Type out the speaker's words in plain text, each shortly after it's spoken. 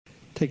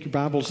Take your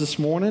Bibles this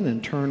morning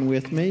and turn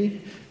with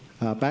me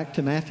back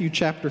to Matthew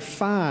chapter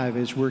 5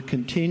 as we're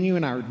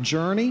continuing our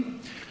journey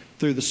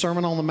through the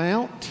Sermon on the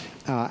Mount.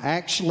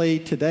 Actually,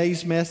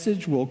 today's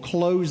message will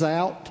close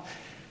out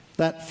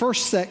that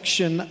first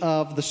section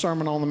of the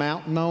Sermon on the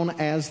Mount known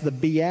as the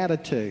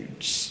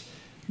beatitudes.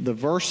 The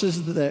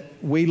verses that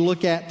we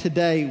look at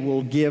today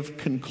will give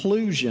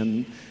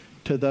conclusion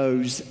to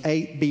those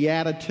 8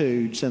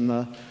 beatitudes and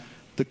the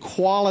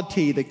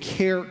quality, the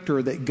character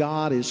that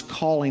God is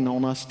calling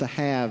on us to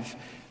have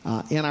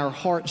in our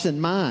hearts and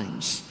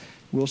minds.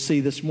 We'll see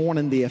this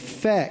morning the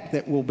effect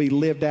that will be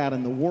lived out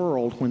in the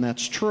world when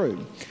that's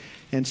true.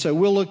 And so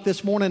we'll look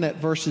this morning at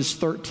verses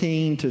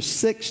 13 to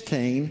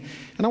 16.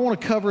 And I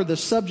want to cover the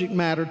subject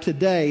matter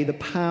today, the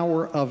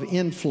power of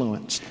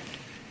influence.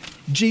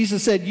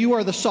 Jesus said, "You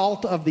are the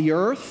salt of the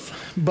earth,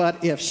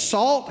 but if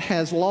salt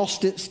has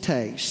lost its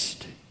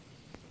taste,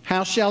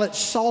 how shall its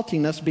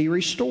saltiness be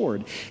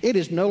restored? It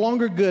is no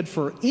longer good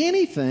for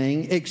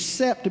anything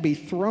except to be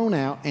thrown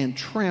out and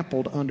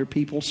trampled under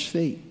people's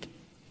feet.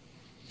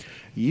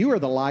 You are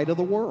the light of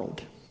the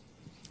world.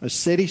 A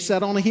city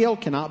set on a hill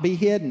cannot be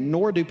hidden,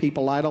 nor do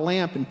people light a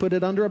lamp and put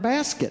it under a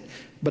basket,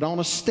 but on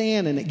a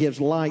stand, and it gives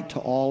light to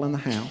all in the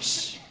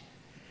house.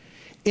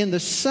 In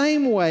the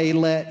same way,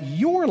 let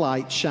your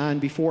light shine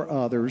before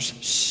others,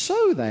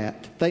 so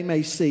that they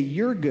may see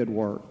your good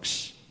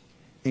works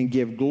and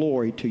give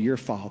glory to your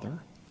Father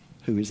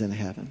who is in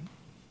heaven."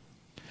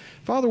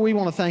 Father, we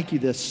want to thank you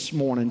this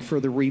morning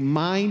for the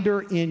reminder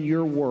in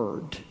your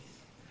word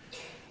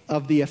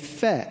of the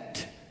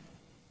effect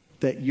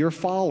that your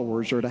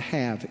followers are to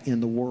have in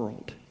the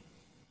world.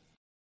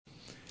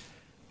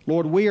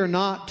 Lord, we are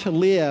not to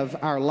live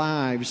our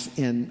lives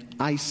in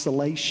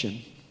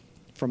isolation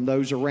from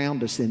those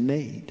around us in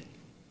need.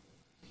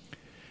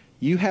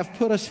 You have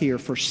put us here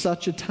for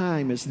such a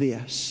time as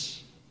this,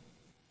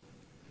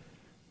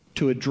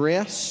 to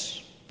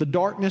address the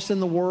darkness in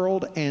the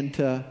world and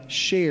to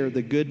share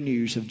the good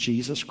news of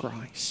Jesus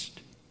Christ.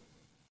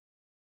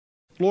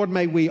 Lord,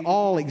 may we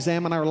all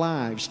examine our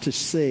lives to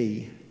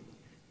see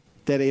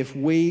that if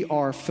we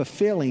are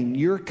fulfilling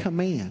your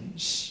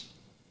commands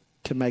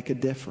to make a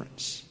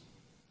difference.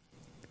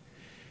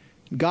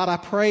 God, I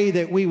pray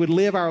that we would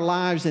live our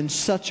lives in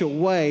such a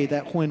way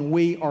that when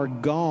we are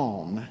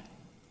gone,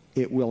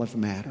 it will have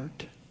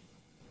mattered.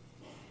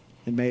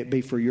 And may it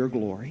be for your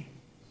glory.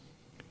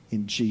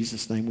 In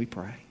Jesus' name we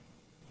pray.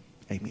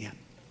 Amen.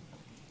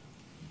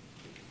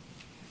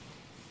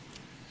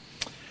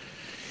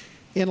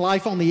 In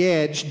Life on the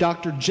Edge,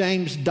 Dr.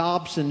 James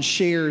Dobson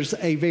shares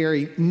a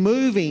very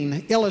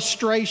moving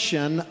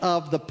illustration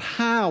of the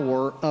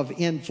power of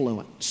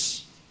influence.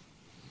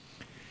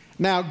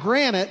 Now,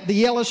 granted,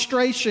 the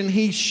illustration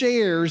he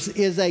shares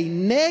is a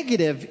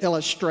negative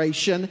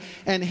illustration,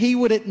 and he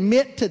would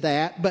admit to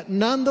that, but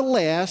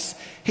nonetheless,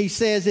 he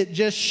says it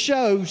just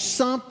shows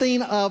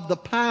something of the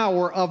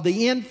power of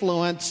the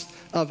influence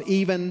of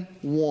even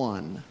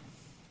one.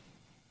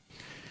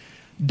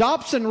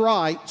 Dobson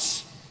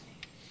writes,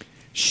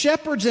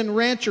 "Shepherds and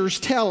ranchers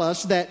tell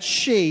us that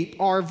sheep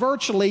are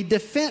virtually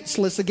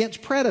defenseless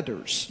against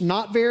predators,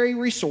 not very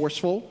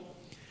resourceful,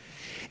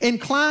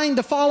 inclined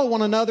to follow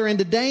one another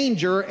into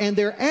danger, and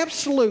they're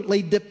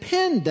absolutely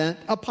dependent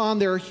upon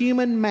their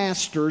human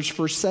masters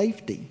for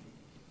safety.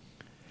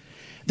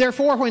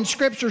 Therefore, when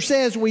Scripture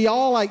says we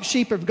all like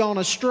sheep have gone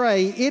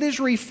astray, it is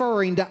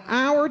referring to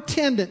our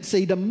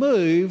tendency to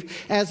move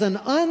as an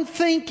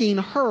unthinking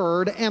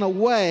herd and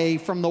away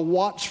from the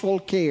watchful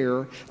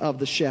care of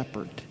the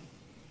shepherd."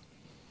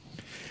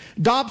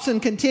 Dobson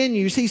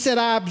continues, he said,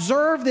 "I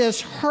observed this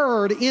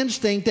herd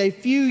instinct a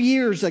few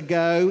years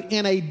ago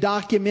in a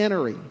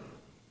documentary.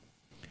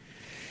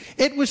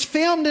 It was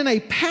filmed in a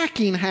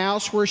packing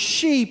house where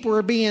sheep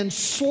were being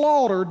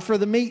slaughtered for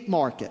the meat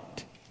market.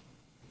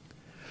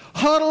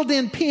 Huddled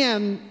in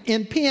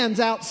pens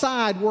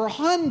outside were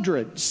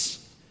hundreds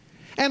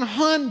and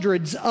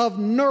hundreds of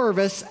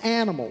nervous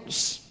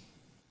animals.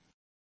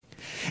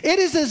 It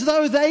is as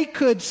though they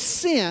could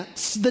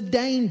sense the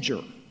danger.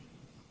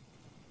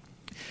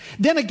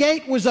 Then a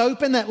gate was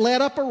opened that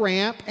led up a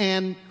ramp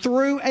and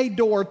through a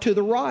door to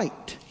the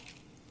right.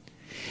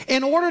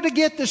 In order to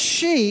get the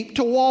sheep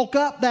to walk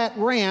up that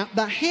ramp,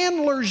 the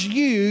handlers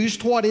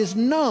used what is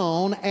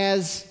known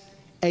as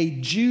a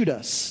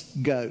Judas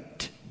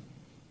goat.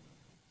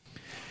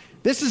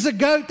 This is a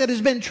goat that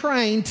has been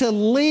trained to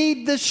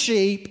lead the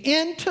sheep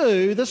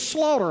into the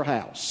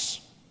slaughterhouse.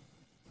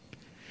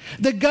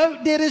 The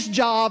goat did his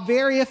job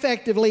very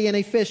effectively and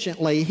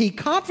efficiently. He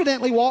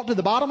confidently walked to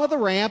the bottom of the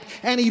ramp,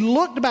 and he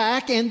looked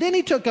back, and then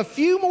he took a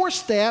few more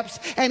steps,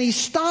 and he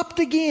stopped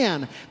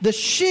again. The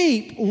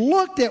sheep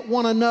looked at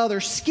one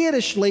another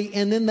skittishly,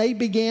 and then they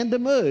began to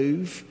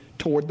move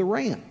toward the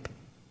ramp.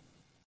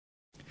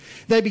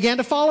 They began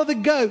to follow the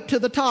goat to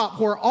the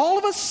top, where all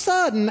of a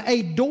sudden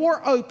a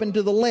door opened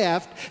to the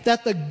left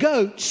that the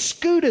goat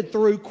scooted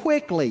through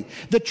quickly.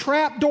 The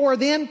trap door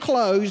then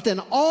closed,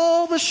 and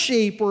all the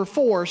sheep were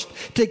forced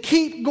to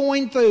keep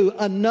going through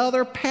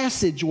another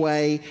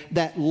passageway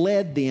that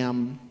led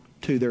them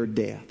to their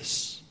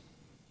deaths.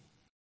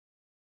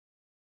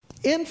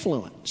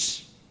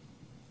 influence.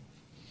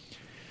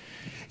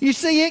 You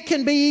see, it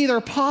can be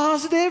either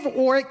positive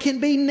or it can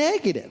be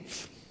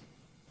negative.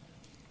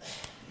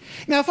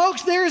 Now,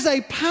 folks, there's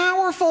a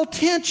powerful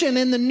tension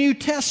in the New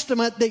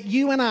Testament that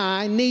you and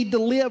I need to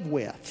live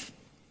with.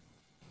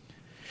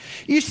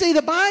 You see,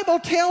 the Bible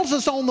tells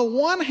us on the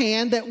one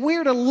hand that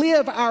we're to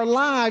live our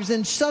lives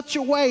in such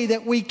a way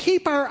that we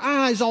keep our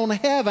eyes on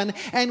heaven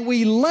and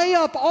we lay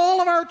up all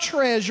of our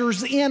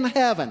treasures in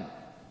heaven.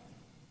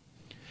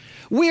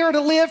 We are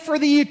to live for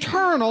the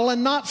eternal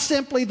and not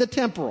simply the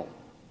temporal.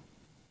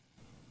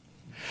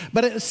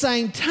 But at the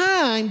same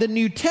time, the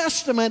New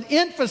Testament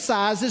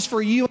emphasizes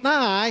for you and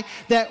I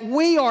that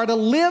we are to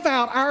live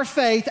out our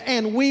faith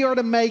and we are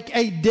to make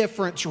a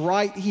difference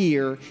right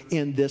here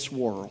in this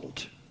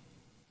world.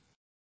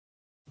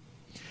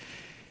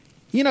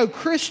 You know,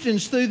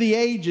 Christians through the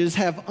ages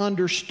have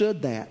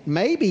understood that,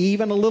 maybe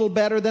even a little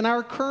better than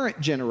our current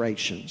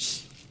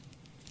generations.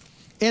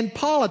 In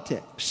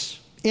politics,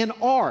 in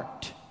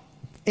art,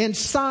 in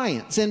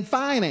science, in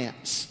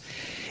finance,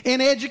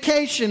 in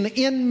education,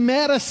 in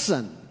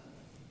medicine,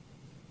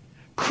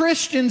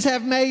 Christians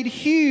have made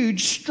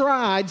huge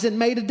strides and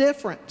made a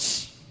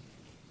difference.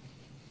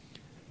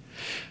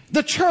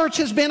 The church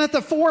has been at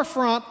the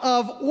forefront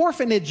of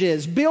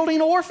orphanages,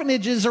 building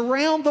orphanages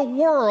around the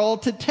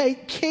world to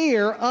take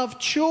care of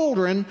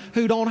children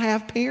who don't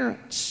have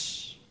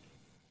parents.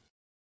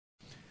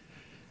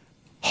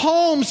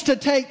 Homes to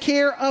take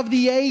care of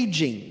the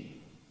aging.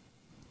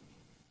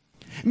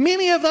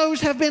 Many of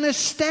those have been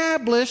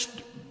established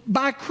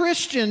by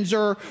Christians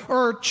or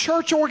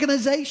church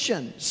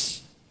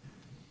organizations.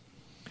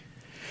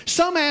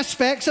 Some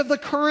aspects of the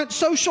current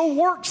social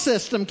work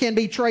system can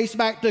be traced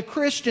back to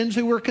Christians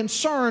who were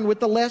concerned with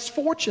the less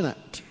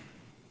fortunate.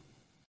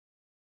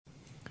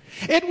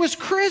 It was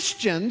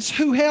Christians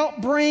who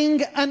helped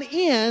bring an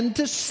end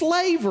to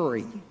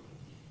slavery.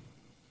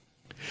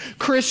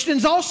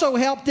 Christians also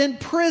helped in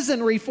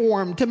prison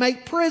reform to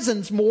make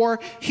prisons more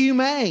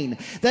humane.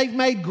 They've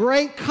made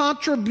great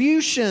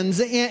contributions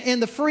in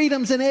the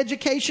freedoms and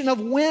education of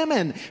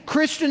women.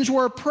 Christians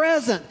were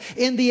present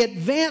in the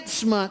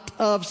advancement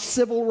of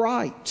civil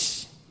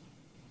rights.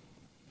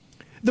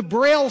 The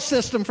Braille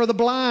system for the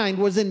blind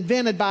was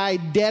invented by a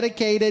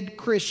dedicated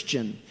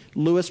Christian,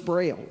 Louis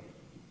Braille.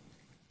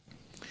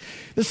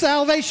 The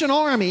Salvation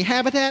Army,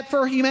 Habitat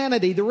for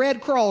Humanity, the Red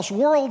Cross,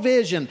 World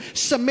Vision,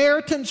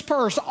 Samaritan's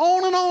Purse,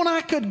 on and on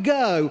I could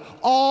go,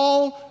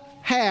 all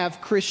have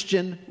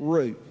Christian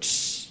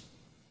roots.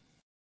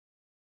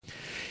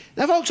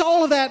 Now, folks,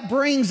 all of that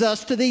brings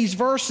us to these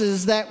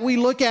verses that we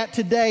look at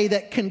today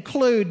that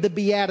conclude the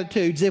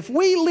Beatitudes. If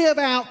we live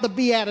out the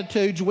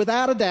Beatitudes,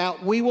 without a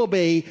doubt, we will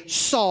be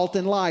salt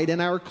and light in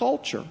our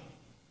culture.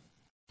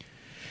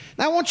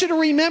 Now, I want you to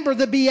remember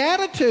the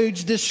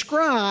Beatitudes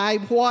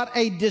describe what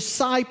a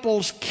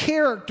disciple's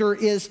character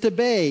is to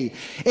be.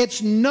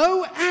 It's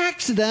no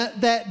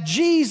accident that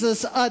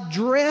Jesus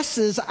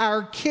addresses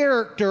our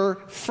character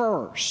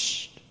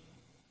first.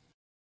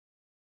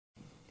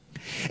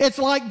 It's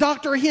like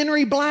Dr.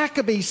 Henry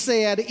Blackaby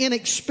said in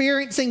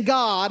Experiencing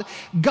God,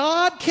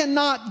 God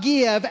cannot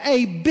give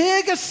a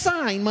big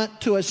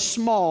assignment to a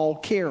small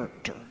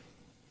character.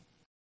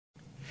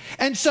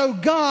 And so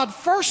God,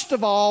 first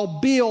of all,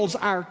 builds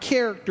our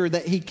character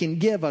that He can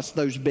give us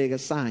those big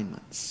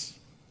assignments.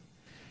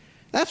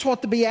 That's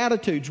what the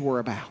Beatitudes were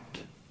about.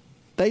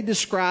 They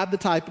describe the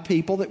type of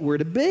people that we're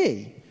to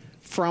be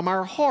from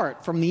our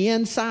heart, from the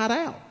inside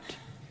out.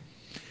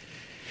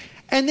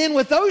 And then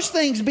with those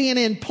things being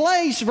in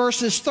place,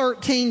 verses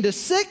 13 to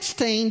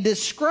 16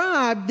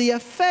 describe the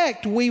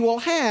effect we will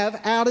have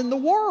out in the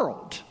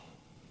world.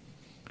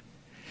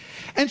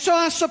 And so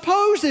I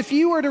suppose if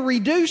you were to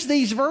reduce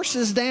these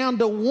verses down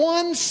to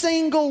one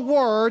single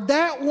word,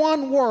 that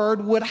one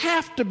word would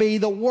have to be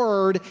the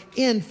word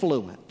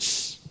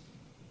influence.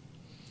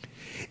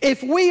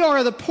 If we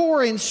are the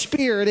poor in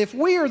spirit, if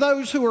we are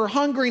those who are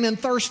hungering and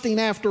thirsting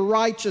after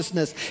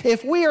righteousness,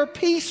 if we are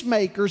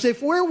peacemakers,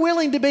 if we're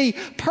willing to be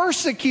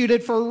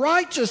persecuted for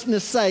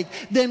righteousness' sake,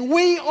 then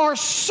we are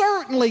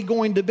certainly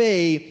going to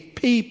be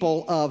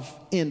people of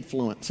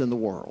influence in the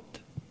world.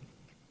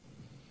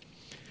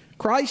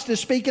 Christ is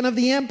speaking of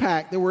the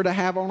impact that we're to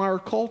have on our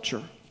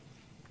culture.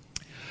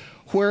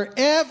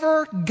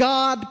 Wherever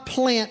God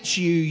plants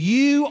you,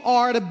 you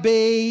are to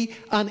be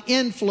an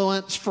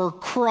influence for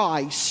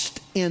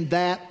Christ in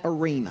that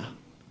arena.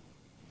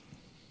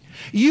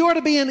 You are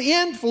to be an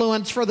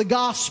influence for the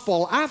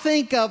gospel. I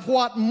think of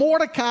what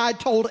Mordecai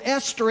told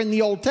Esther in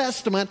the Old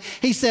Testament.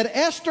 He said,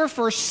 Esther,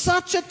 for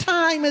such a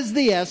time as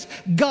this,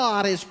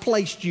 God has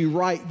placed you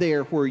right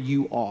there where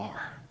you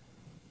are.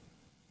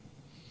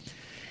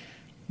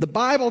 The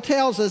Bible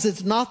tells us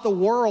it's not the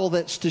world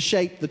that's to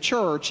shape the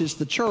church, it's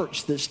the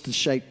church that's to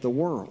shape the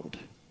world.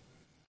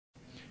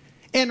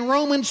 In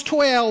Romans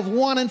 12,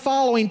 1 and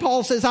following,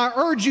 Paul says, I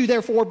urge you,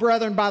 therefore,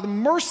 brethren, by the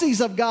mercies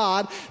of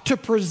God, to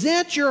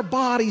present your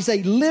bodies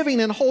a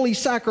living and holy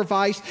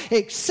sacrifice,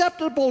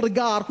 acceptable to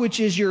God, which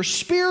is your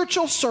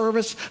spiritual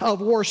service of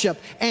worship.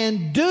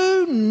 And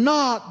do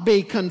not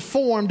be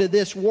conformed to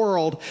this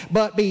world,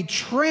 but be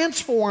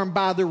transformed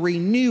by the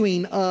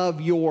renewing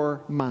of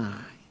your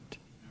mind.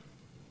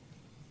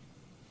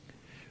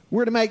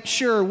 We're to make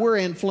sure we're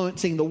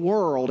influencing the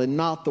world and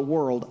not the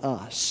world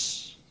us.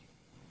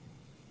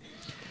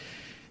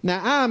 Now,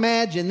 I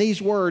imagine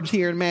these words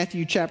here in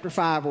Matthew chapter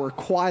 5 were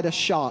quite a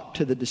shock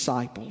to the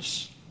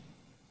disciples.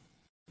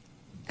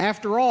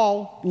 After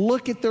all,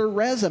 look at their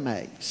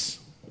resumes.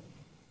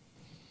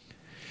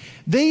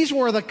 These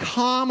were the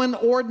common,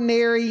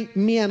 ordinary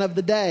men of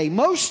the day.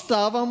 Most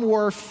of them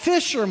were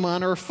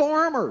fishermen or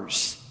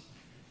farmers.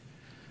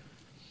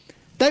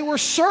 They were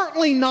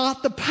certainly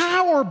not the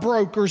power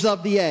brokers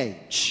of the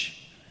age.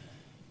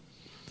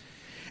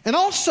 And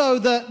also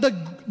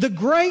the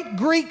great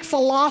Greek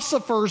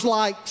philosophers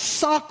like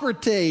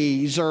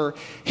Socrates or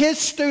his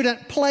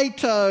student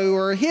Plato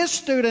or his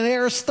student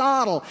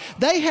Aristotle,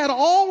 they had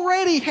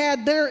already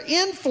had their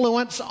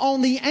influence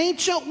on the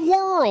ancient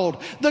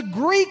world. The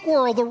Greek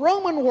world, the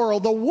Roman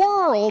world, the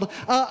world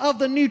of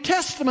the New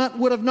Testament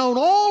would have known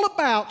all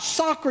about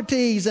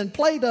Socrates and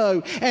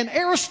Plato and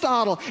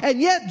Aristotle.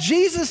 And yet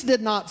Jesus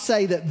did not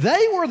say that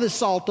they were the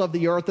salt of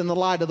the earth and the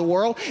light of the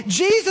world.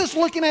 Jesus,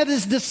 looking at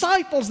his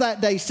disciples that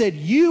day, said,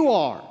 you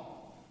are.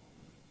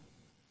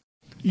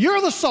 You're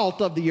the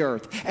salt of the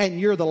earth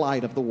and you're the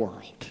light of the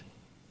world.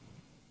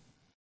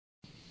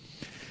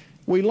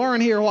 We learn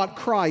here what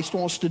Christ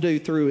wants to do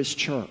through his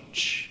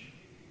church.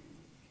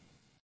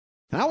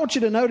 And I want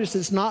you to notice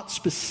it's not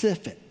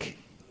specific.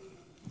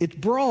 It's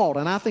broad,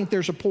 and I think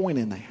there's a point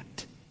in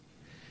that.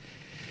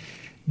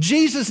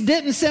 Jesus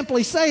didn't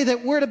simply say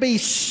that we're to be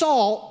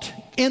salt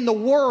in the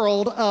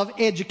world of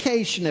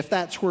education, if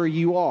that's where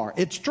you are.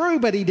 It's true,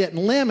 but he didn't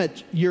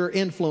limit your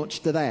influence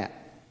to that.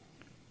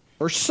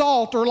 Or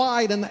salt or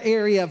light in the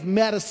area of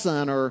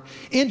medicine or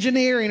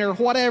engineering or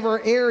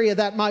whatever area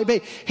that might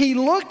be. He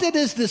looked at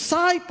his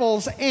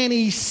disciples and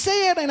he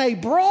said in a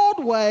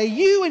broad way,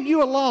 you and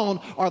you alone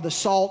are the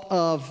salt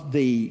of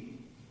the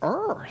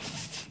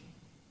earth,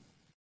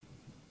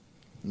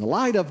 and the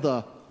light of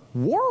the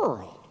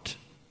world.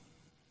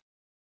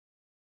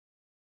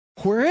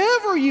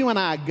 Wherever you and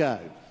I go,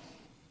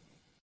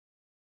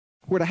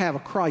 we're to have a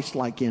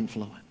Christ-like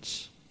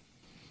influence.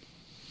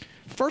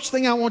 First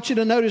thing I want you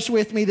to notice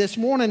with me this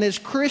morning is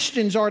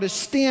Christians are to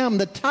stem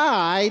the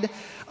tide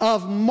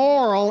of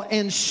moral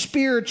and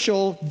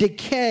spiritual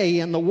decay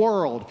in the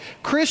world.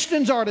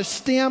 Christians are to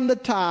stem the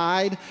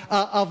tide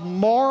of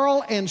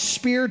moral and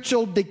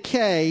spiritual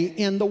decay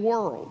in the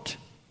world.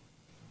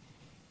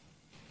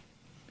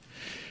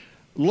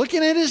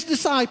 Looking at his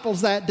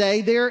disciples that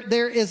day,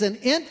 there is an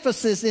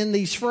emphasis in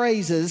these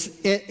phrases.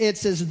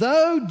 It's as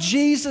though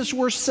Jesus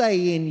were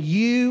saying,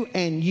 you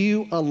and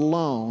you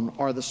alone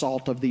are the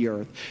salt of the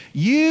earth.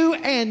 You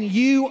and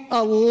you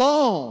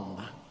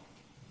alone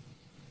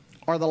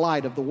are the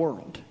light of the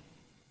world.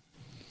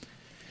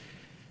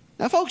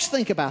 Now, folks,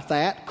 think about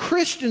that.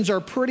 Christians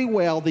are pretty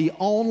well the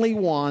only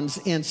ones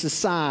in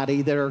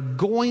society that are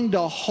going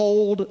to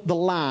hold the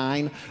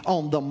line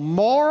on the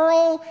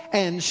moral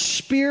and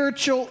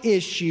spiritual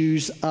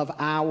issues of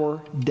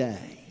our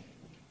day.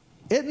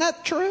 Isn't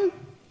that true?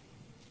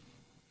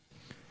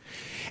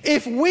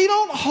 If we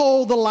don't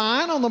hold the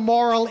line on the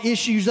moral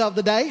issues of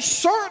the day,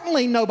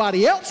 certainly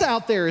nobody else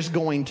out there is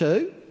going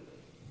to.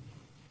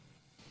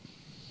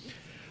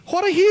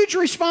 What a huge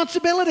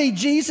responsibility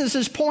Jesus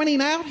is pointing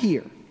out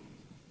here.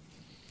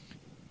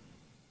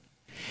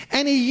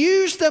 And he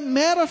used a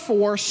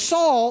metaphor,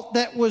 salt,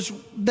 that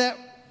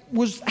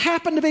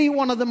happened to be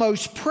one of the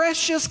most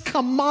precious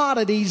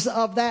commodities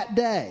of that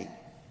day.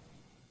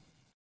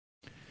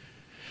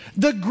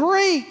 The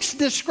Greeks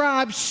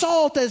described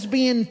salt as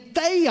being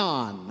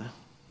theon,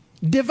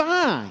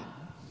 divine.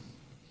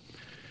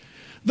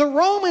 The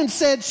Romans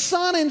said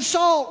sun and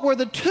salt were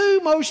the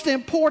two most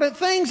important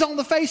things on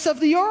the face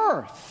of the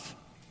earth.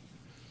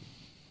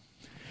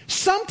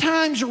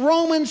 Sometimes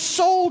Roman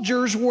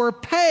soldiers were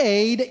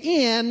paid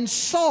in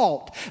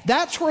salt.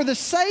 That's where the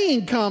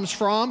saying comes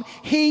from,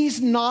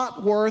 he's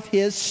not worth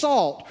his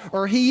salt,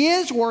 or he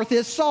is worth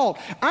his salt.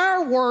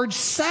 Our word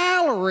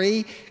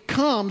salary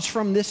comes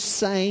from this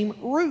same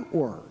root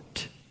word.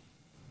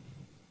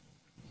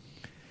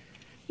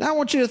 Now I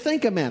want you to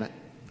think a minute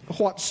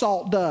what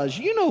salt does.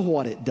 You know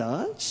what it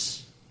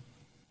does.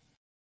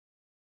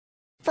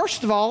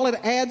 First of all, it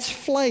adds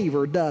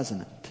flavor,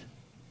 doesn't it?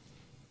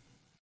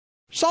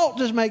 Salt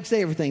just makes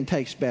everything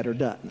taste better,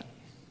 doesn't it?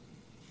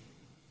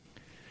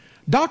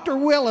 Dr.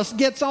 Willis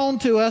gets on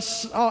to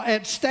us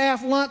at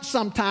staff lunch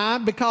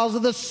sometime because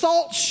of the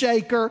salt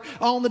shaker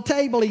on the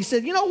table. He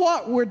said, you know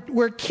what?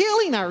 We're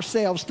killing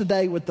ourselves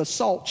today with the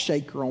salt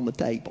shaker on the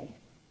table.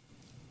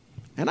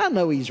 And I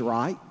know he's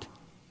right.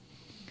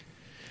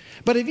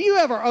 But have you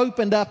ever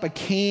opened up a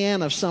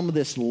can of some of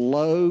this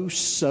low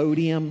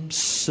sodium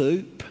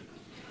soup?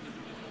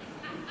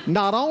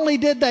 Not only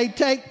did they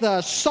take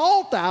the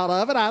salt out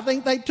of it, I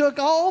think they took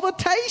all the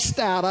taste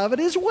out of it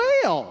as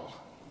well.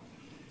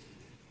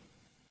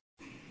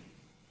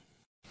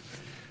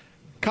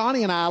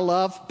 Connie and I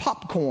love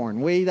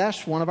popcorn.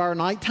 That's one of our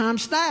nighttime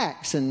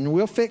snacks, and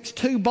we'll fix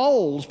 2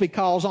 bowls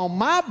because on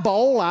my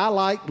bowl I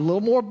like a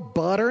little more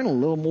butter and a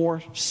little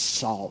more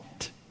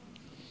salt.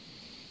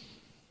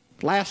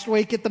 Last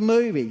week at the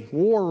movie,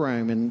 War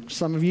Room, and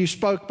some of you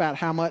spoke about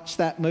how much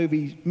that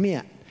movie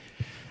meant.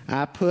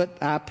 I put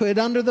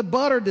under the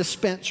butter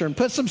dispenser and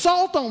put some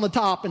salt on the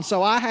top, and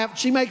so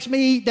she makes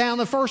me eat down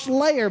the first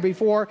layer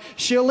before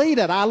she'll eat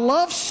it. I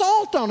love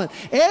salt on it.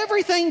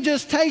 Everything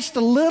just tastes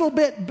a little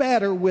bit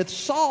better with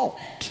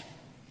salt.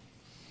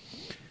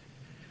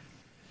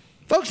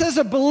 Folks, as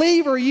a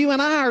believer, you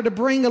and I are to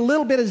bring a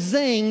little bit of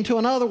zing to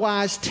an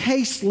otherwise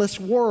tasteless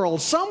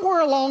world. Somewhere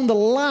along the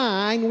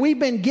line, we've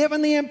been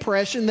given the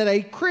impression that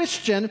a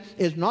Christian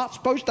is not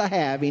supposed to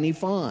have any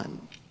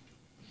fun.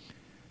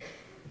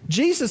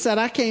 Jesus said,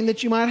 I came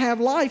that you might have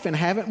life and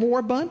have it more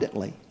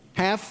abundantly.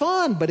 Have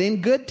fun, but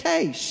in good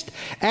taste.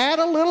 Add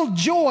a little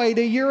joy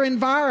to your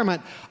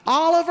environment.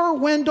 Oliver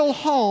Wendell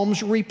Holmes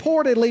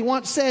reportedly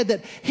once said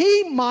that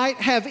he might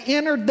have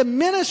entered the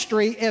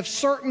ministry if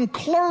certain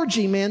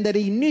clergymen that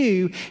he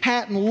knew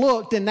hadn't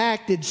looked and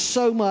acted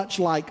so much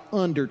like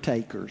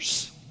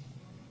undertakers.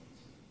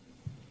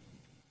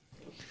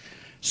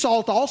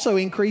 Salt also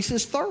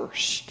increases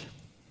thirst.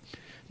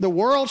 The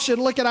world should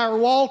look at our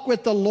walk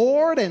with the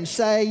Lord and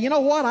say, you know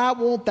what, I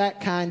want that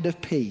kind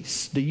of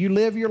peace. Do you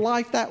live your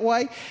life that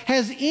way?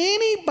 Has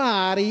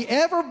anybody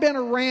ever been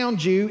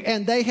around you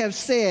and they have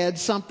said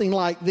something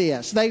like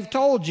this? They've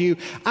told you,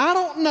 I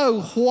don't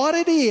know what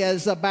it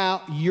is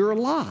about your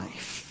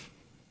life,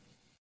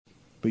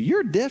 but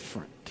you're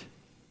different.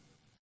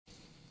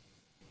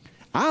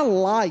 I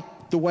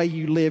like the way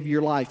you live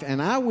your life, and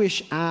I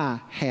wish I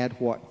had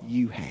what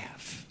you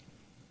have.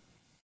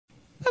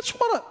 That's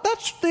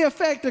the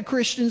effect a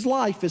Christian's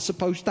life is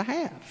supposed to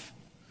have.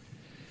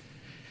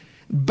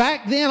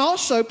 Back then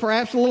also,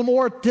 perhaps a little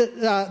more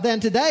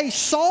than today,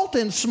 salt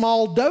in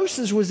small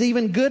doses was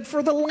even good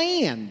for the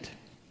land,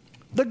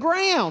 the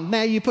ground.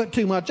 Now you put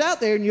too much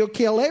out there and you'll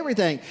kill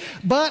everything.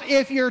 But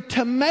if your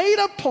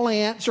tomato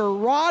plants are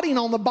rotting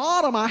on the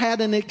bottom, I had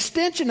an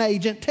extension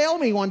agent tell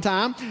me one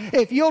time,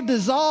 if you'll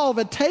dissolve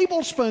a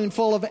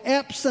tablespoonful of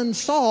Epsom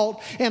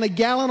salt in a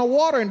gallon of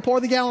water and pour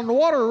the gallon of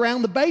water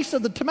around the base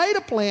of the tomato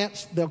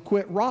plants, they'll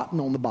quit rotting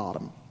on the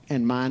bottom.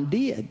 And mine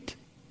did.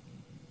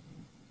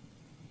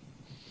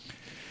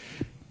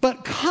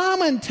 But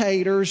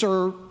commentators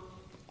are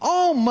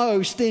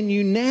almost in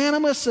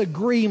unanimous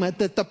agreement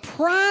that the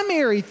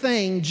primary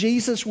thing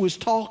Jesus was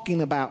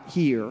talking about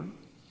here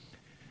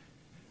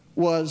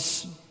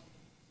was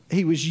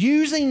he was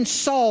using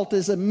salt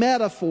as a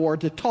metaphor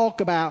to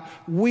talk about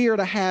we're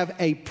to have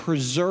a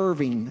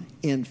preserving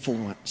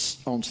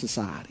influence on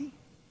society.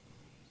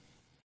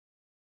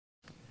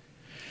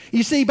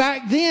 You see,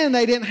 back then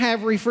they didn't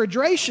have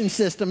refrigeration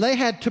system. They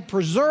had to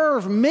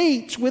preserve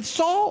meats with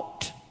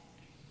salt.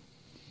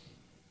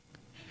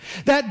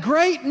 That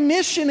great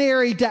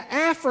missionary to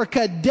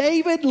Africa,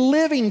 David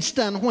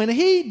Livingstone, when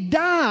he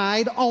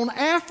died on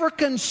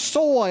African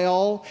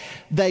soil,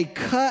 they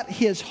cut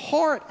his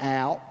heart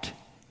out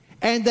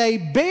and they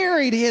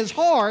buried his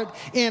heart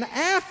in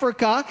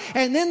Africa,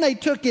 and then they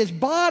took his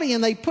body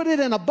and they put it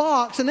in a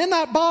box, and in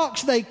that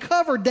box they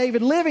covered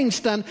David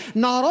Livingstone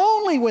not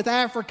only with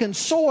African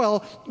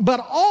soil,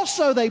 but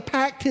also they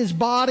packed his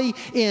body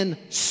in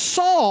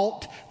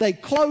salt. They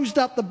closed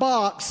up the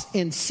box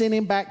and sent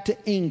him back to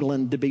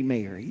England to be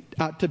buried.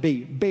 To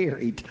be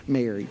buried.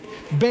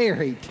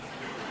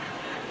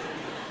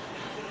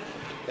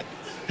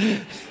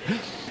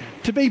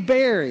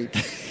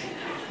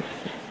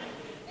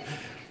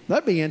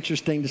 That'd be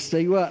interesting to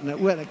see, wouldn't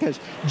it? Because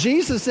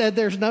Jesus said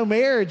there's no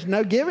marriage,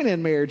 no giving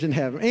in marriage in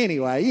heaven.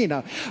 Anyway, you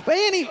know. But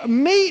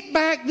meat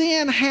back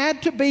then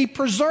had to be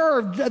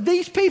preserved.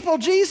 These people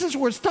Jesus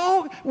was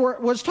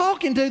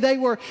talking to, they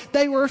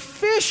were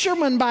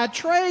fishermen by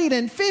trade,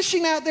 and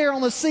fishing out there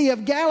on the Sea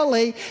of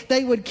Galilee,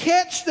 they would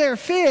catch their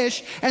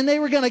fish and they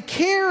were going to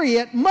carry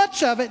it,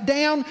 much of it,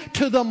 down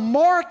to the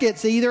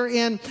markets, either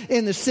in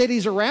the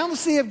cities around the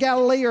Sea of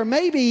Galilee or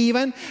maybe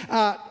even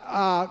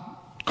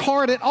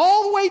cart it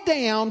all the way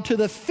down to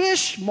the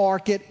fish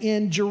market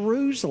in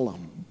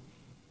Jerusalem.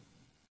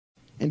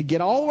 And to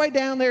get all the way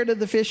down there to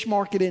the fish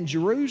market in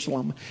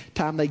Jerusalem,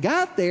 time they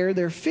got there,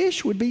 their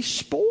fish would be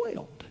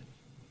spoiled.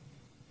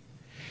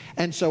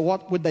 And so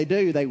what would they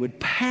do? They would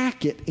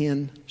pack it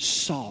in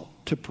salt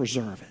to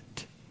preserve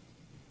it.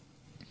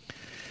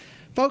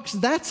 Folks,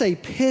 that's a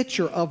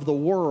picture of the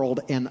world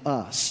and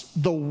us.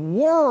 The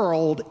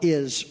world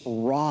is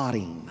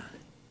rotting.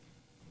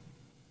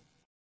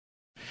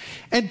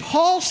 And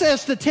Paul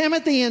says to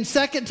Timothy in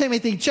 2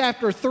 Timothy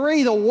chapter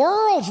 3, the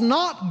world's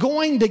not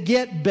going to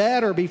get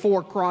better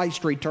before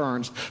Christ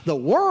returns. The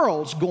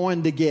world's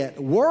going to get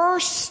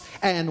worse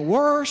and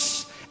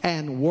worse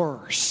and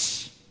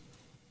worse.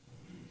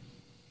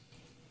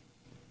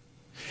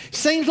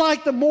 Seems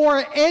like the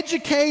more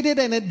educated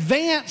and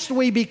advanced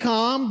we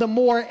become, the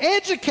more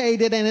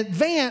educated and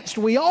advanced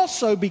we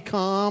also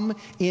become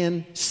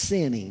in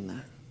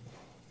sinning.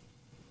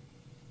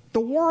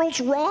 The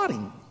world's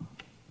rotting.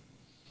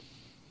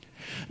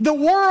 The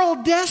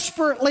world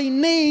desperately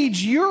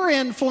needs your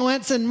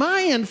influence and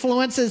my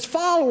influence as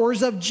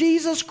followers of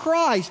Jesus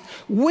Christ.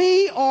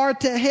 We are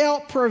to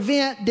help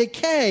prevent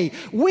decay.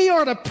 We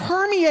are to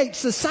permeate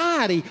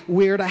society.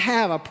 We are to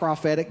have a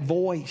prophetic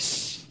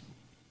voice.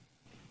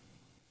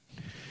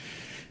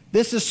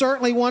 This is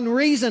certainly one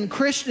reason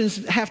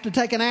Christians have to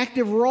take an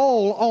active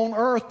role on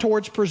earth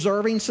towards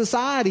preserving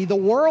society. The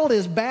world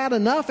is bad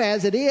enough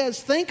as it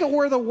is. Think of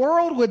where the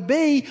world would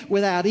be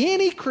without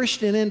any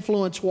Christian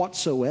influence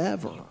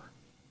whatsoever.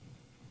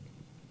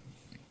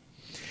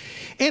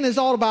 In his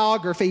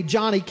autobiography,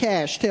 Johnny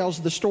Cash tells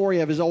the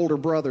story of his older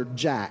brother,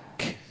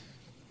 Jack.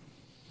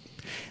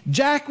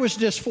 Jack was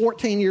just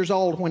 14 years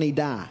old when he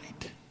died.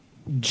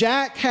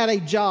 Jack had a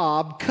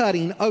job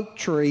cutting oak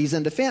trees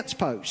into fence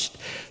posts.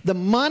 The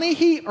money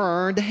he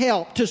earned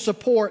helped to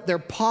support their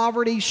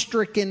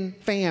poverty-stricken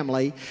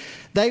family.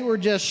 They were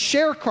just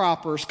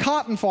sharecroppers,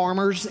 cotton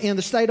farmers in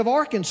the state of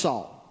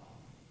Arkansas.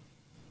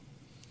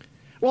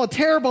 Well, a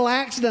terrible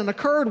accident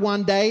occurred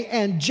one day,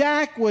 and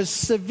Jack was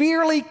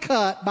severely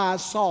cut by a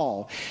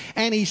saw.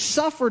 And he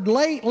suffered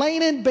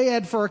laying in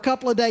bed for a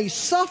couple of days,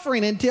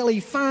 suffering until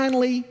he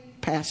finally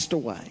passed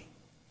away.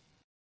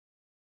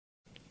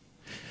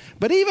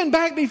 But even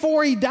back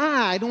before he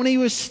died, when he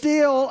was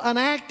still an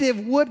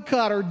active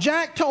woodcutter,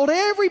 Jack told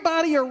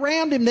everybody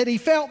around him that he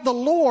felt the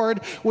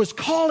Lord was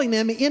calling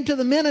him into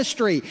the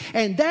ministry.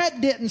 And that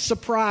didn't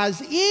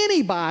surprise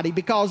anybody,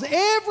 because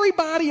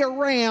everybody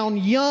around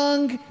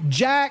young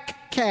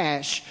Jack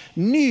Cash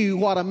knew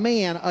what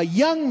a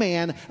young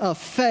man of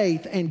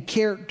faith and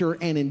character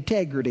and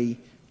integrity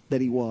that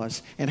he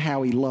was, and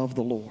how he loved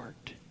the Lord.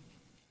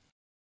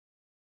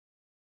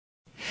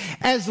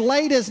 As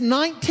late as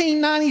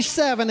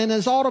 1997, in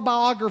his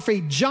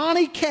autobiography,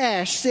 Johnny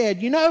Cash said,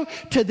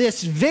 to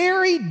this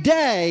very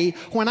day,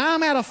 when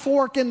I'm at a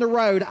fork in the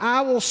road,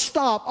 I will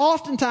stop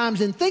oftentimes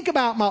and think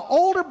about my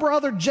older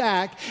brother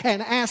Jack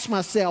and ask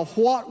myself,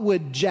 what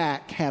would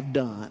Jack have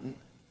done?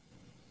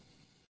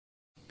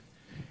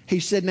 He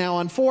said, now,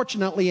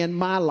 unfortunately, in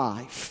my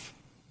life,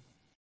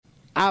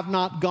 I've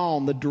not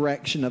gone the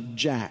direction of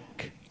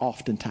Jack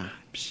oftentimes.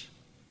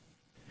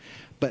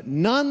 But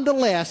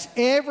nonetheless,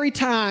 every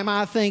time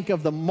I think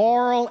of the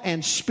moral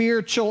and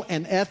spiritual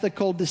and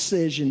ethical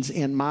decisions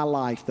in my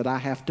life that I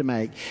have to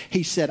make,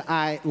 he said,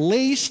 I at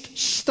least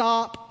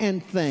stop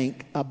and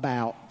think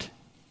about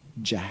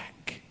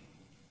Jack.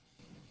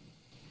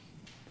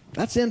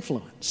 That's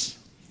influence.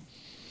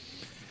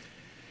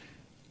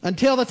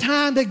 Until the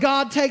time that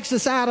God takes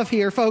us out of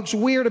here, folks,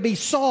 we're to be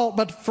salt.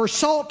 But for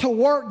salt to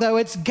work, though,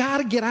 it's got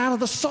to get out of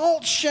the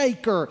salt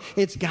shaker.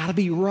 It's got to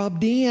be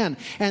rubbed in.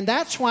 And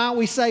that's why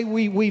we say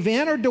we've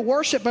entered to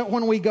worship. But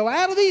when we go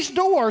out of these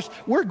doors,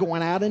 we're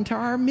going out into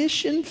our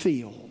mission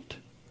field.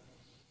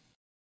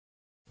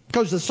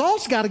 Because the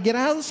salt's got to get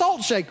out of the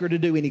salt shaker to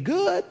do any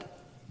good.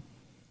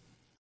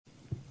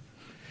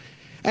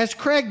 As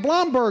Craig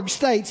Blomberg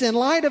states, in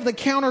light of the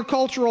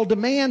countercultural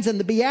demands and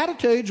the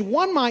beatitudes,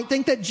 one might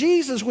think that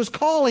Jesus was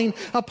calling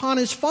upon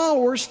his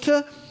followers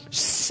to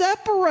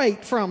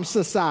separate from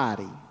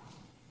society.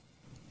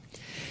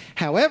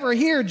 However,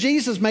 here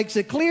Jesus makes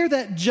it clear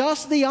that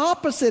just the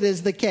opposite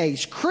is the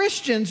case.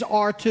 Christians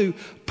are to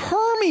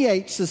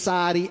permeate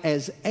society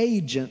as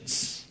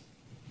agents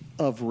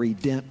of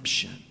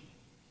redemption.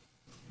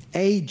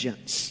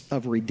 Agents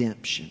of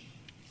redemption.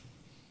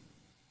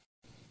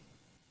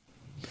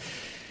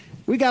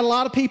 We got a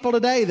lot of people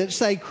today that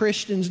say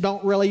Christians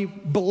don't really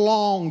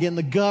belong in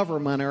the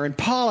government or in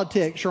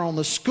politics or on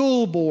the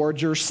school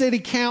boards or city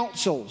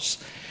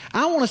councils.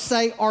 I want to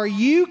say, are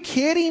you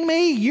kidding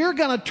me? You're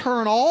going to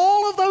turn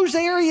all of those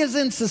areas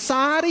in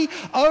society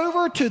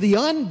over to the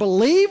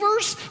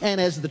unbelievers, and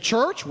as the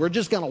church, we're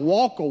just going to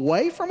walk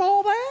away from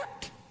all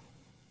that?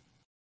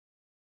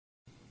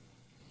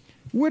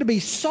 We're to be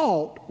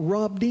salt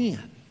rubbed in.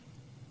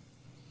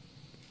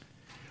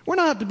 We're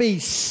not to be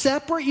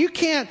separate. You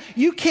can't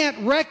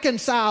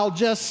reconcile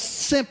just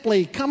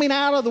simply coming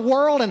out of the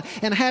world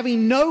and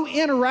having no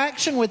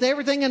interaction with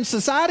everything in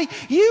society.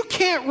 You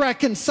can't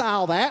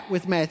reconcile that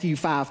with Matthew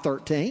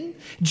 5:13.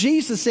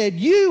 Jesus said,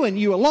 you and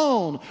you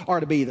alone are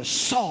to be the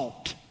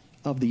salt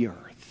of the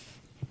earth.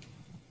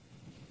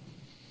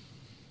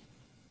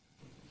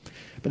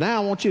 But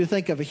now I want you to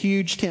think of a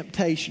huge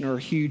temptation or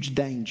a huge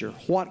danger.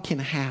 What can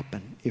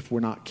happen if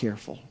we're not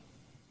careful?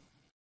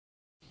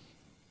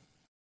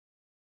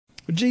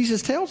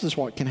 Jesus tells us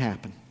what can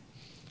happen.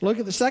 Look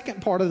at the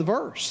second part of the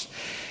verse.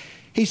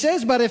 He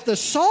says, but if the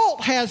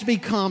salt has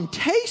become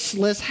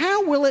tasteless,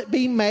 how will it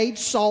be made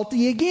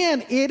salty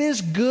again? It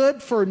is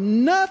good for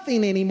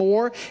nothing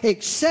anymore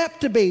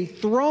except to be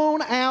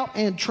thrown out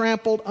and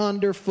trampled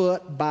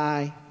underfoot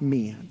by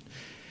men.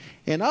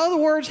 In other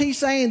words, he's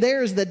saying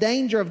there is the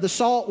danger of the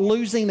salt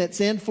losing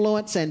its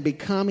influence and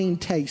becoming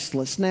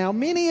tasteless. Now,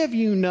 many of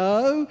you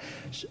know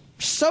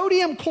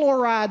Sodium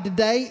chloride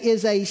today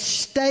is a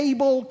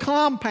stable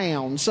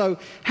compound. So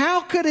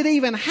how could it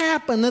even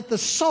happen that the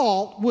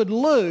salt would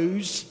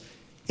lose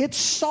its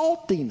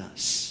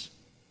saltiness?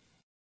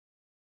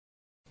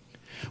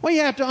 Well,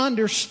 you have to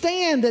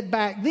understand that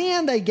back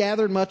then they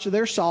gathered much of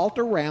their salt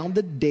around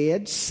the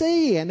Dead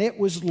Sea, and it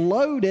was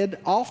loaded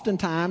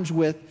oftentimes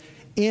with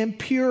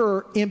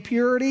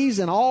impurities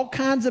and all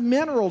kinds of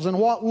minerals. And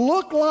what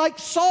looked like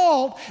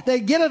salt,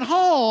 they'd get it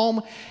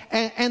home,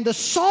 and the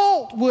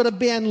salt would have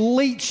been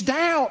leached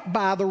out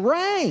by the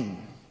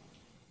rain.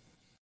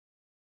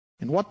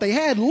 And what they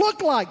had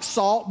looked like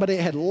salt, but it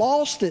had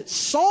lost its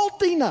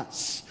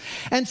saltiness.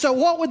 And so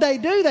what would they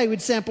do? They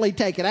would simply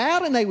take it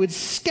out and they would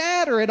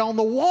scatter it on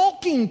the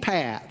walking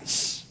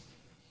paths.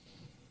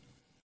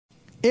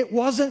 It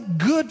wasn't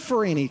good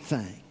for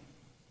anything.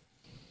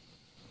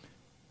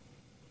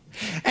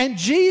 And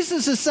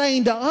Jesus is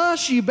saying to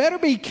us, you better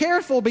be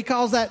careful,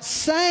 because that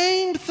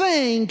same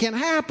thing can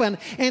happen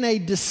in a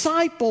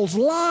disciple's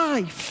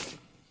life.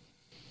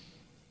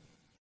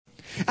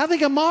 I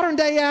think a modern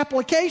day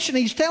application,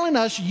 he's telling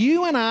us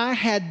you and I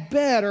had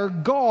better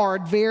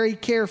guard very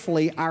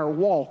carefully our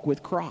walk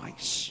with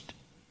Christ.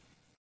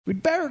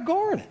 We'd better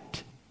guard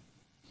it.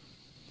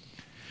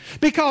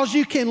 Because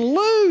you can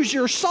lose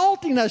your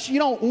saltiness. You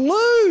don't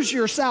lose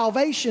your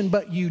salvation,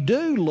 but you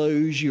do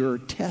lose your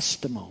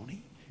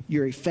testimony,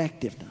 your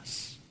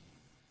effectiveness.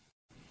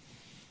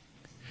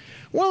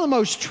 One of the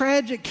most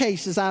tragic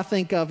cases I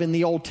think of in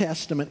the Old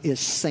Testament is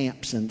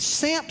Samson.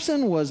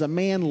 Samson was a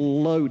man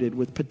loaded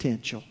with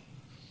potential.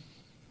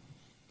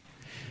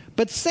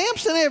 But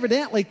Samson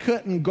evidently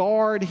couldn't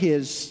guard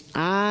his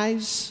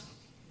eyes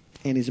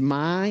and his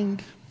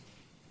mind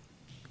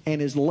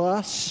and his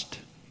lust.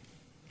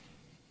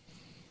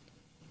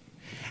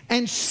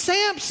 And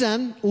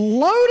Samson,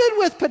 loaded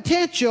with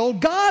potential,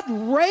 God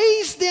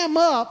raised him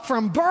up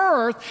from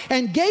birth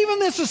and gave him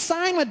this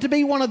assignment to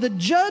be one of the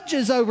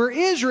judges over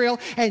Israel.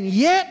 And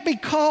yet,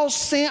 because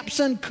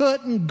Samson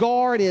couldn't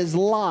guard his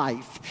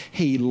life,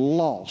 he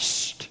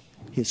lost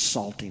his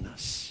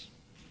saltiness.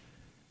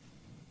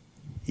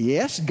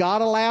 Yes,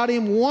 God allowed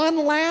him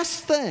one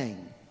last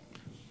thing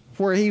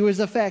where he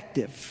was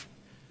effective.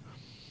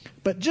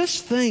 But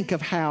just think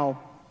of how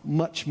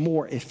much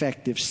more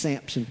effective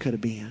Samson could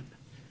have been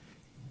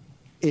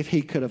if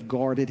he could have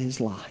guarded his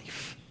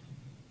life.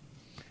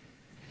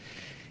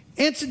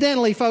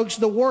 Incidentally, folks,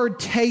 the word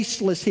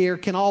tasteless here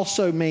can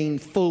also mean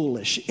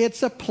foolish.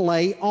 It's a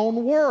play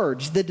on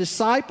words. The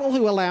disciple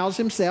who allows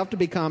himself to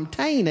become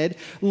tainted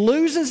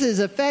loses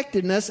his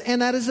effectiveness,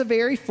 and that is a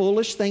very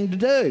foolish thing to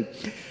do.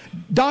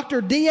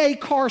 Dr. D.A.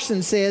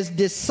 Carson says,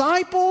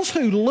 disciples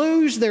who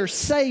lose their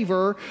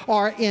savor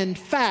are in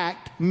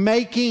fact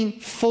making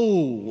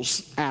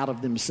fools out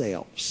of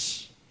themselves.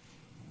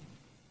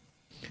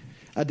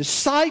 A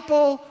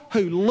disciple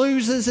who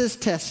loses his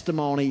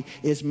testimony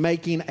is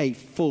making a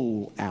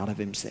fool out of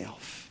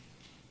himself.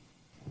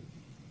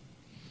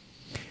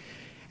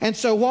 And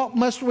so what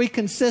must we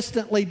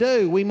consistently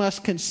do? We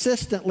must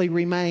consistently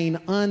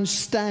remain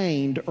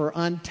unstained or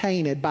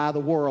untainted by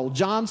the world.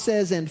 John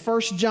says in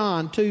 1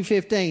 John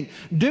 2:15,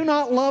 do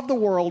not love the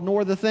world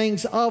nor the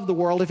things of the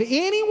world. If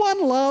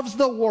anyone loves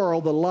the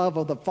world, the love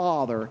of the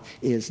Father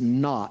is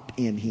not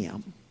in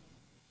him.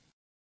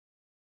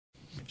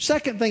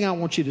 Second thing I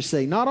want you to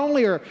see, not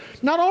only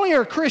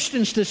are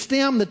Christians to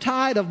stem the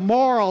tide of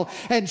moral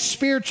and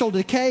spiritual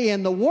decay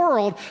in the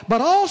world, but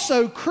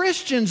also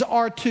Christians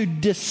are to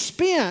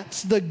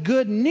dispense the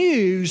good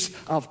news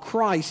of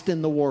Christ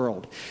in the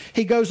world.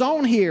 He goes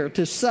on here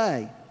to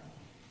say,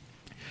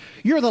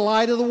 you're the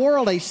light of the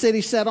world. A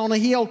city set on a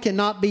hill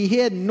cannot be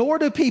hidden, nor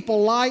do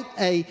people light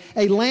a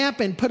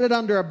lamp and put it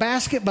under a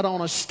basket, but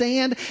on a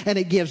stand, and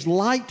it gives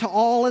light to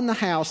all in the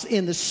house.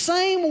 In the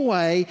same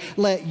way,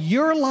 let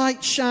your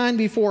light shine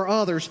before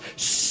others,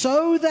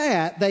 so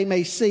that they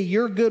may see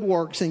your good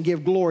works and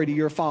give glory to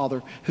your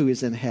Father who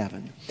is in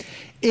heaven.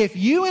 If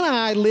you and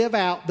I live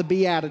out the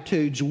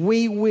beatitudes,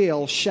 we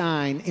will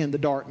shine in the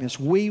darkness.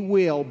 We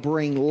will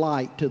bring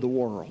light to the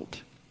world.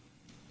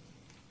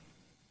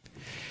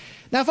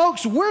 Now,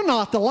 folks, we're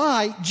not the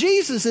light.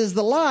 Jesus is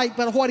the light,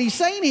 but what he's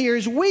saying here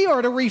is we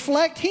are to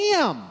reflect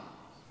him.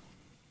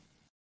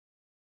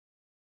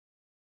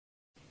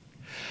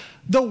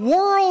 The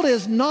world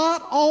is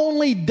not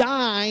only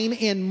dying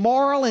in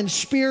moral and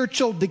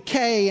spiritual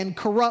decay and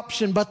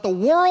corruption, but the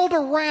world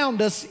around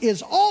us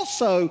is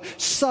also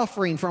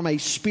suffering from a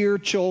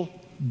spiritual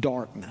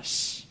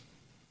darkness.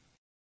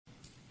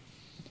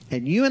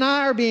 And you and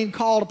I are being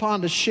called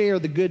upon to share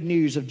the good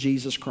news of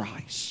Jesus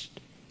Christ.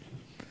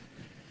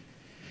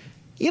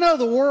 You know,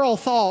 the world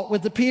thought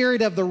with the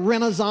period of the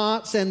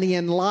Renaissance and the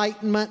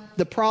Enlightenment,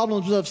 the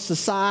problems of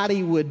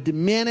society would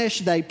diminish.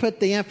 They put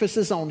the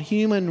emphasis on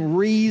human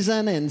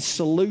reason and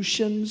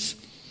solutions.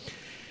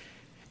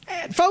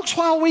 And folks,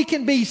 while we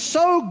can be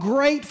so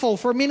grateful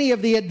for many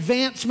of the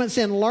advancements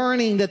in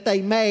learning that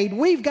they made,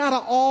 we've got to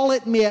all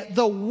admit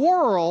the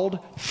world,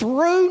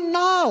 through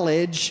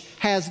knowledge,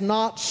 has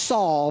not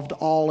solved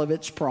all of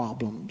its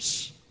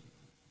problems.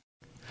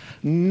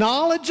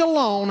 Knowledge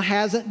alone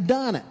hasn't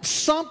done it.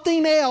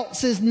 Something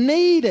else is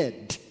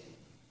needed.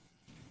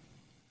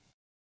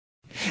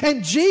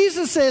 And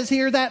Jesus says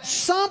here that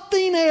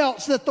something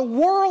else that the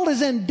world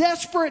is in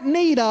desperate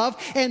need of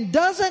and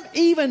doesn't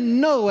even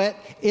know it,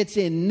 it's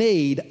in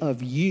need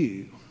of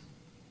you.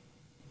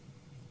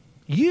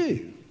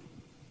 You.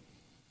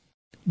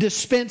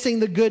 Dispensing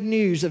the good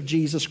news of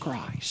Jesus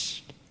Christ.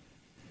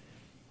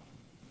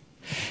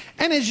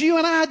 And as you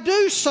and I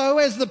do so,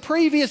 as the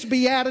previous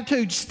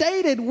beatitude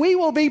stated, we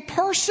will be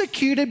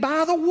persecuted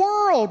by the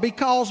world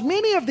because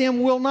many of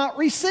them will not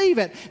receive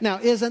it. Now,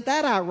 isn't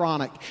that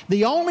ironic?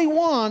 The only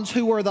ones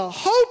who are the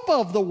hope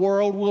of the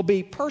world will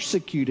be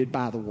persecuted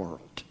by the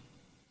world.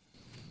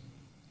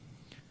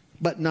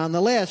 But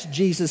nonetheless,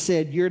 Jesus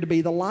said, you're to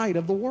be the light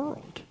of the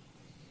world.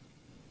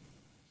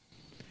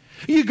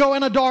 You go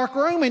in a dark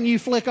room and you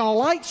flick on a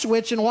light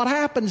switch, and what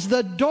happens?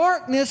 The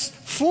darkness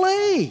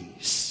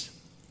flees.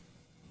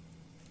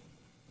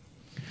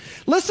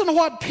 Listen to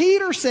what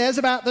Peter says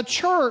about the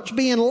church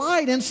being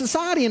light in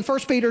society in 1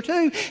 Peter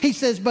 2. He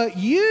says, but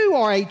you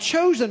are a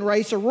chosen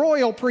race, a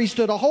royal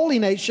priesthood, a holy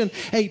nation,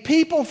 a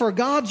people for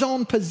God's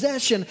own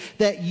possession,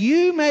 that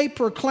you may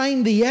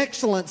proclaim the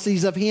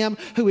excellencies of Him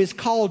who has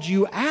called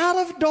you out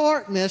of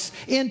darkness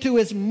into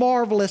His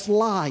marvelous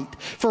light.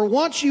 For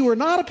once you were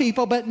not a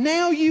people, but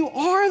now you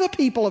are the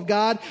people of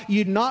God.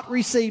 You'd not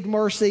received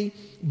mercy,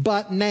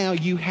 but now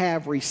you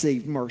have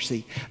received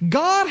mercy.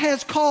 God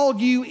has called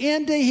you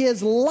into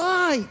His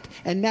light,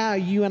 and now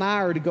you and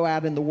I are to go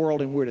out in the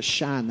world and we're to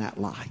shine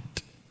that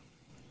light.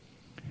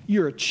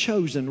 You're a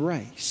chosen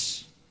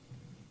race.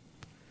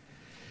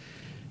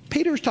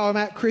 Peter's talking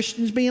about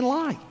Christians being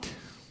light.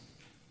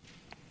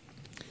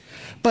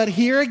 But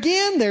here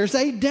again, there's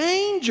a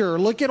danger.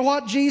 Look at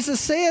what Jesus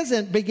says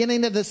in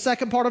beginning of the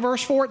second part of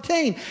verse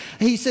 14.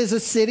 He says, a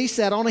city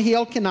set on a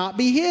hill cannot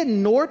be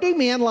hidden, nor do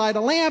men light a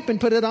lamp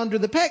and put it under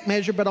the peck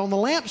measure, but on the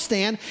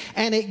lampstand,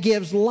 and it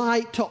gives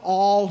light to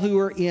all who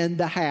are in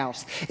the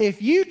house.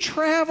 If you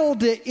travel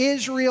to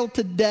Israel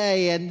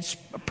today, and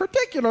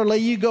particularly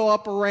you go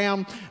up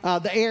around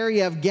the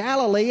area of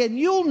Galilee, and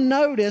you'll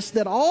notice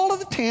that all of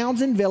the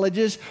towns and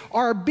villages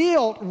are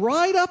built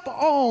right up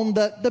on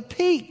the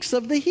peaks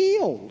of the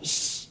hills.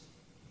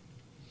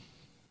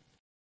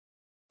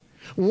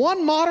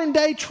 One modern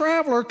day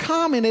traveler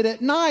commented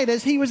at night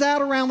as he was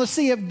out around the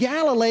Sea of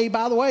Galilee.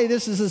 By the way,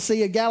 this is the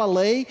Sea of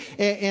Galilee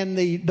in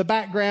the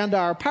background to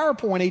our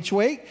PowerPoint each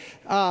week.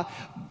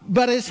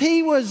 But as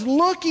he was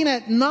looking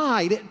at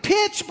night,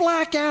 pitch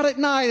black out at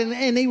night,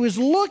 and he was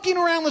looking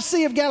around the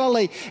Sea of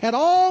Galilee at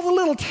all the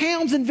little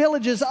towns and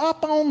villages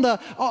up on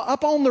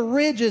the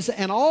ridges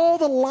and all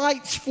the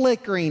lights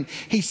flickering,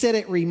 he said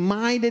it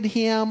reminded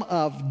him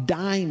of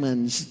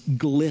diamonds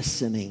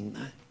glistening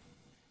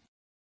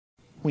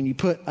when you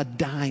put a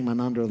diamond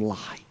under the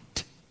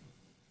light.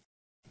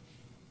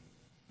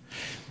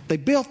 They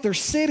built their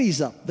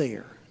cities up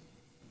there.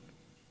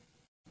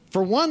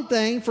 For one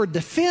thing, for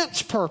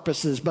defense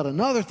purposes, but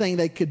another thing,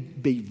 they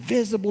could be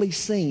visibly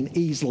seen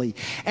easily.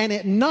 And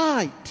at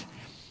night,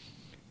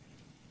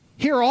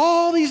 here are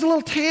all these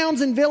little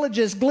towns and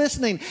villages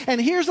glistening. And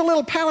here's a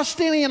little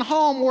Palestinian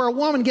home where a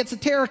woman gets a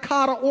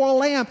terracotta oil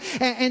lamp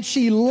and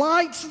she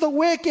lights the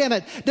wick in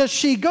it. Does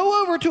she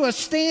go over to a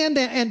stand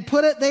and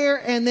put it there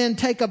and then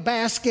take a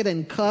basket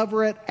and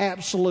cover it?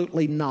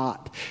 Absolutely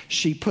not.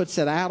 She puts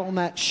it out on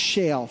that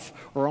shelf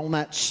or on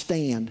that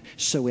stand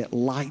so it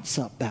lights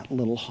up that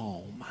little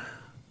home.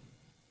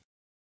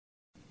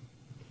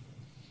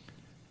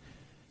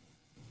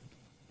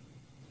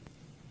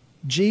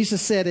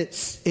 Jesus said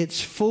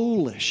it's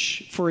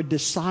foolish for a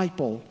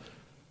disciple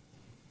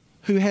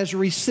who has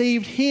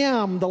received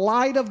Him, the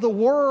light of the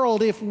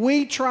world, if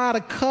we try to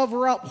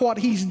cover up what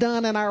He's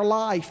done in our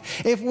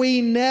life. If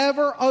we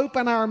never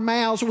open our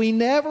mouths, we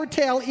never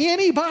tell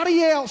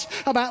anybody else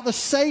about the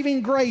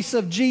saving grace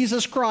of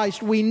Jesus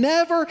Christ. We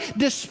never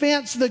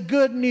dispense the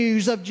good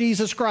news of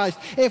Jesus Christ.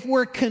 If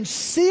we're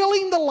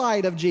concealing the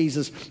light of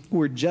Jesus,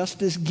 we're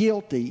just as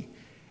guilty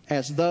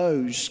as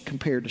those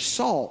compared to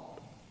salt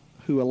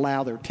who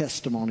allow their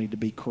testimony to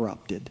be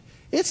corrupted.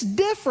 It's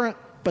different,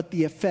 but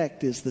the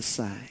effect is the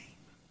same.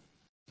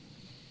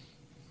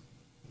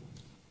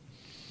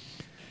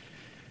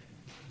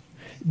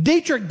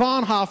 Dietrich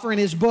Bonhoeffer, in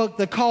his book,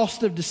 The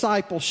Cost of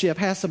Discipleship,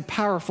 has some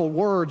powerful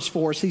words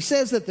for us. He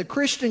says that the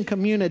Christian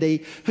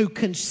community who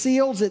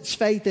conceals its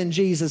faith in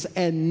Jesus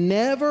and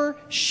never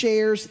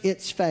shares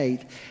its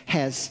faith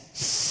has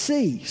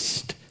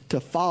ceased to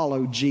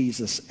follow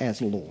Jesus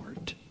as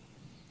Lord.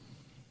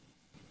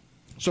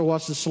 So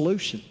what's the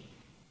solution?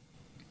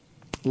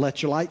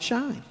 Let your light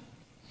shine.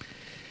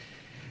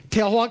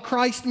 Tell what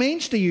Christ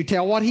means to you.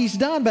 Tell what He's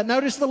done. But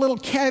notice the little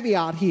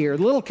caveat here,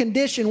 the little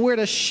condition. We're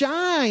to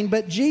shine,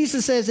 but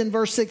Jesus says in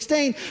verse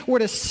 16, we're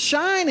to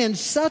shine in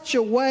such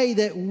a way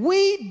that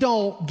we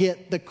don't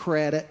get the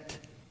credit,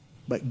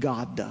 but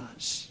God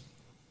does.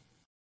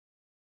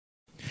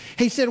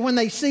 He said when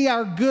they see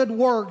our good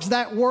works,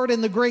 that word in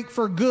the Greek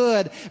for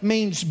good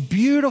means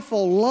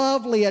beautiful,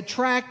 lovely,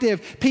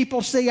 attractive.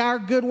 People see our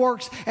good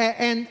works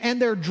and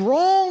they're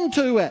drawn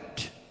to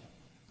it.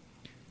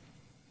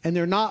 And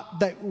they're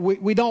not that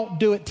we don't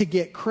do it to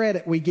get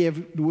credit. We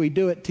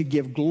do it to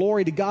give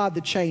glory to God,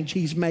 the change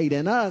He's made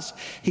in us.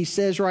 He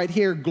says right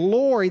here,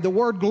 glory. The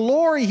word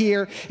glory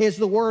here is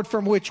the word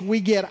from which we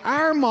get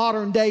our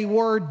modern day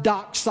word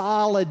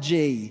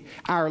doxology.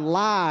 Our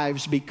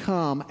lives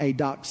become a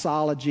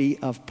doxology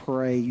of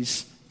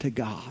praise to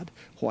God,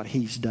 what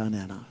He's done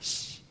in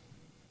us.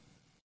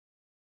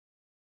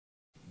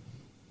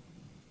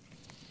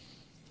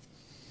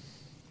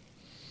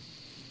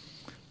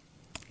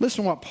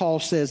 Listen to what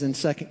Paul says in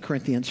 2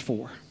 Corinthians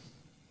 4.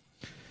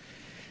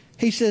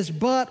 He says,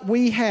 but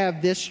we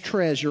have this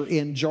treasure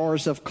in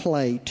jars of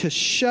clay to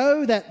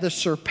show that the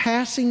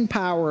surpassing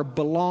power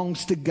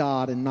belongs to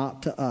God and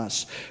not to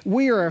us.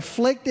 We are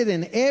afflicted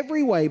in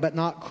every way but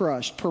not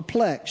crushed,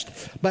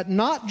 perplexed but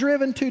not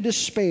driven to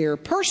despair,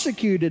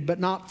 persecuted but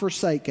not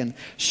forsaken,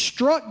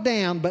 struck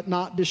down but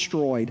not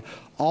destroyed,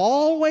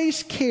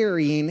 always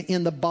carrying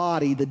in the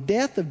body the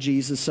death of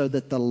Jesus so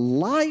that the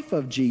life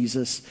of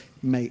Jesus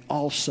may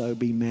also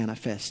be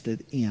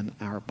manifested in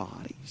our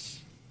bodies.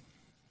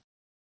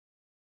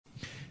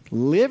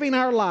 Living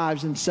our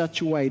lives in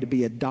such a way to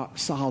be a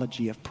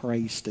doxology of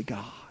praise to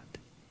God.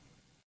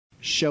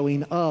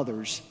 Showing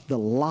others the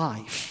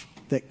life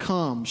that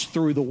comes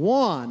through the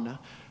one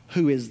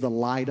who is the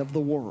light of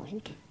the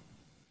world.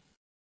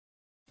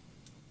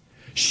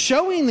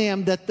 Showing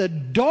them that the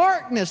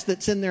darkness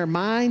that's in their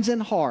minds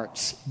and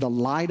hearts, the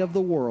light of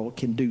the world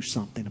can do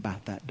something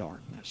about that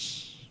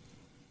darkness.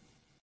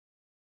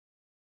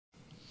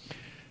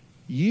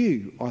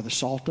 You are the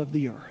salt of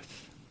the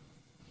earth,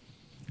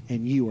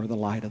 and you are the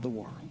light of the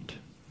world.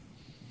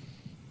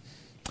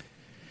 I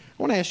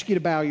want to ask you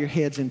to bow your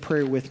heads in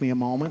prayer with me a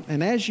moment,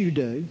 and as you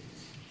do,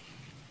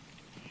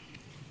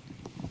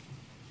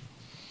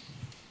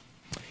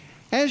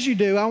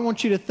 I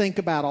want you to think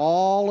about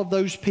all of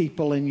those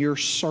people in your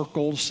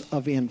circles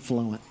of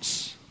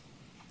influence.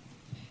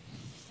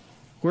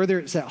 Whether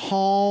it's at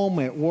home,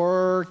 at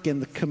work,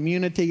 in the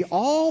community,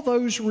 all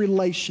those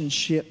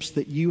relationships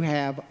that you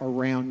have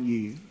around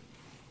you.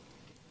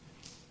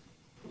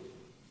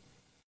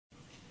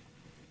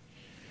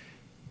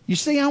 You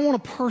see, I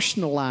want to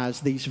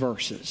personalize these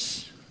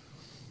verses.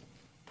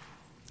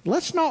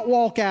 Let's not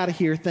walk out of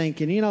here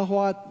thinking, you know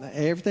what,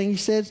 everything he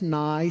said's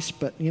nice,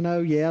 but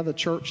the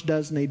church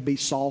does need to be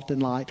salt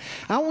and light.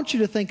 I want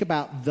you to think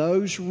about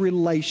those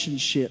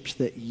relationships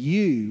that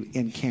you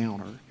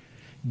encounter.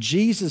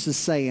 Jesus is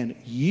saying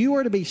you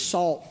are to be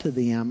salt to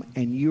them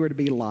and you are to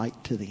be light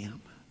to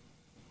them.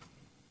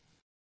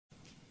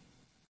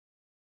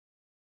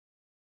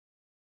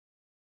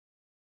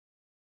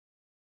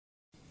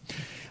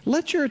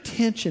 Let your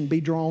attention be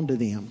drawn to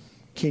them.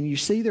 Can you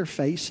see their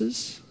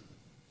faces?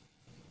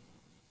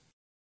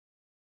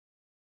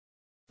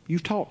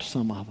 You've talked to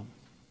some of them.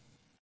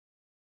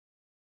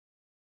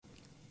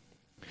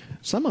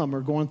 Some of them are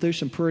going through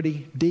some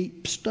pretty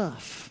deep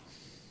stuff.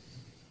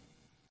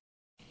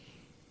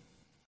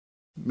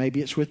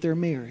 Maybe it's with their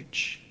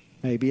marriage.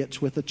 Maybe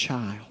it's with a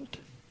child.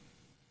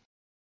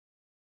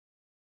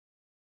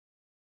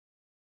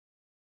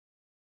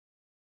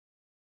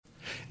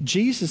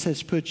 Jesus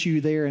has put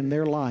you there in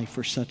their life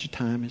for such a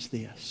time as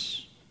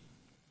this.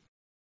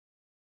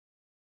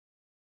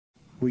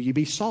 Will you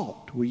be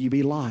salt? Will you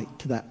be light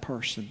to that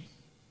person?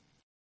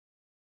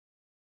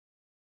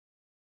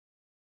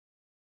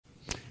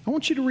 I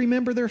want you to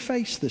remember their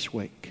face this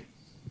week.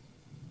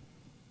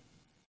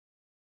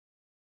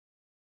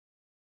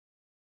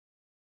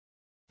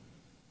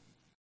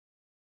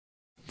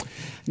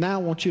 Now I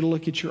want you to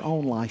look at your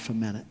own life a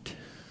minute.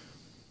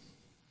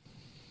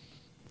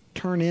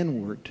 Turn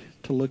inward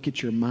to look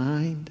at your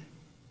mind,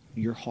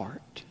 your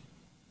heart.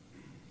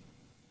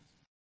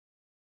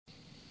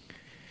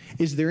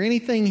 Is there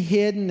anything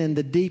hidden in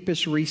the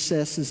deepest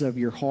recesses of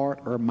your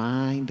heart or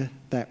mind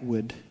that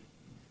would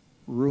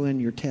ruin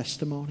your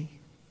testimony?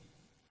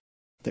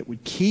 That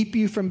would keep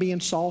you from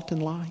being salt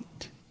and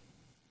light?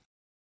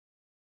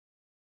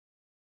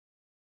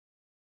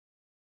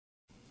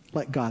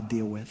 Let God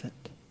deal with it.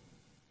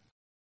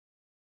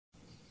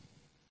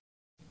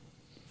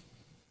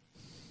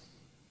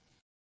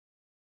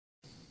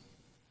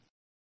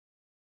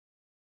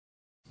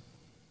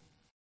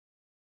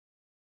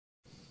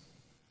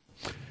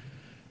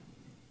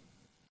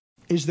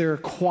 Is there a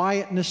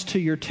quietness to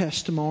your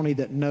testimony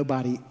that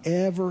nobody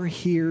ever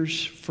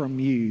hears from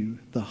you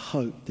the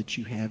hope that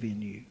you have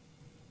in you?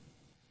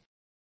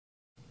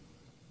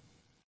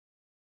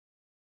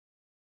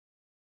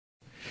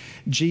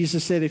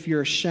 Jesus said, if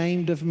you're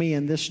ashamed of me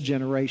in this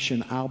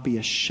generation, I'll be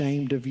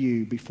ashamed of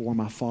you before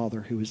my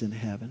Father who is in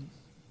heaven.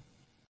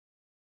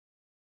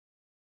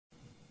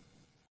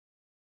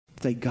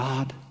 Say,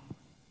 God,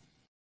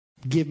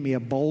 give me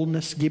a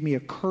boldness, give me a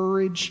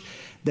courage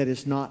that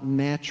is not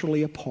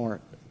naturally a part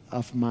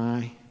of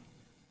my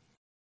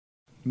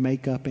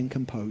makeup and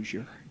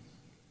composure.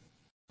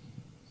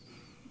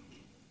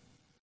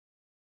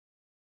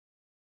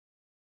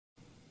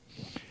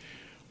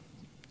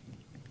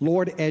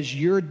 Lord, as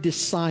your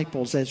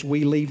disciples, as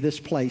we leave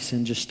this place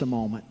in just a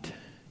moment,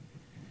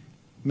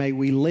 may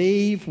we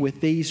leave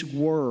with these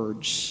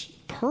words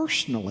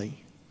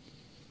personally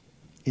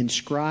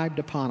inscribed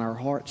upon our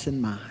hearts and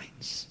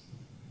minds,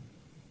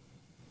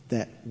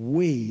 that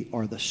we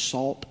are the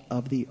salt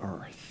of the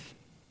earth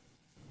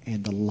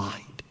and the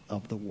light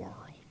of the world.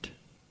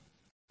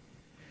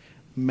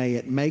 May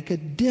it make a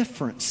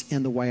difference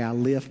in the way I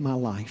live my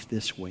life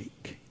this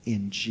week.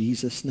 In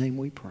Jesus' name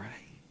we pray.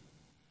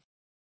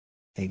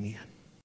 Amen.